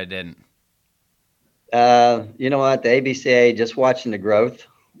asked you that I didn't? You know what? The ABCA, just watching the growth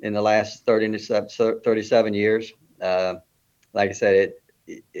in the last 37 years. Like I said,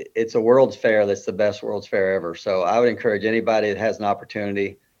 it's a World's Fair that's the best World's Fair ever. So I would encourage anybody that has an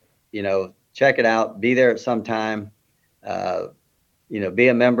opportunity, check it out, be there at some time, be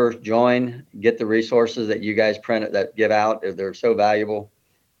a member, join, get the resources that you guys that give out. They're so valuable.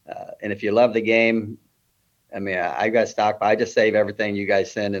 And if you love the game, I mean, I got stock. I just save everything you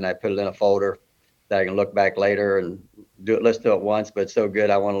guys send, and I put it in a folder that I can look back later and listen to it once, but it's so good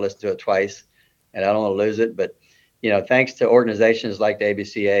I want to listen to it twice, and I don't want to lose it. But thanks to organizations like the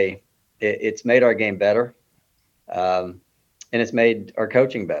ABCA, it's made our game better, and it's made our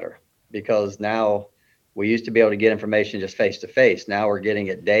coaching better, because now we used to be able to get information just face to face. Now we're getting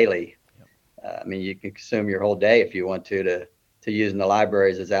it daily. I mean, you can consume your whole day if you want to using the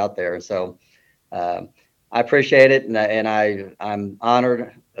libraries that's out there. And so I appreciate it, and I'm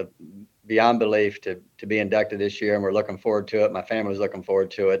honored beyond belief to be inducted this year, and we're looking forward to it. My family's looking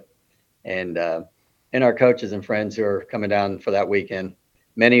forward to it, and our coaches and friends who are coming down for that weekend.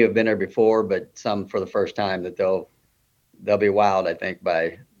 Many who have been there before, but some for the first time, that they'll be wowed, I think,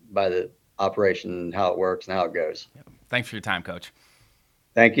 by the operation and how it works and how it goes. Thanks for your time, Coach.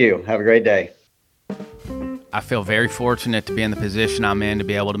 Thank you. Have a great day. I feel very fortunate to be in the position I'm in to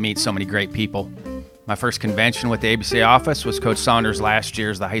be able to meet so many great people. My first convention with the ABCA office was Coach Saunders last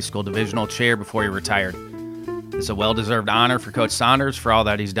year as the high school divisional chair before he retired. It's a well-deserved honor for Coach Saunders for all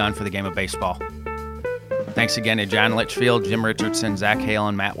that he's done for the game of baseball. Thanks again to John Litchfield, Jim Richardson, Zach Hale,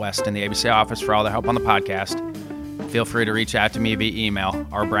 and Matt West in the ABCA office for all their help on the podcast. Feel free to reach out to me via email,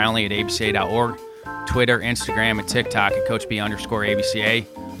 rbrownlee@abca.org, Twitter, Instagram, and TikTok at CoachB_ABCA,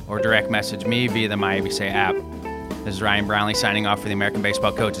 or direct message me via the My ABCA app. This is Ryan Brownlee signing off for the American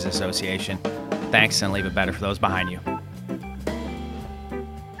Baseball Coaches Association. Thanks, and leave it better for those behind you.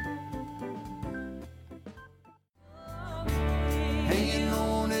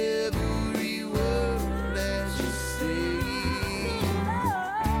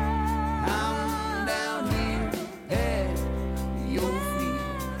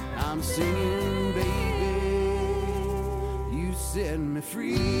 Singing, baby, you set me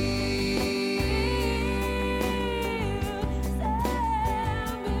free.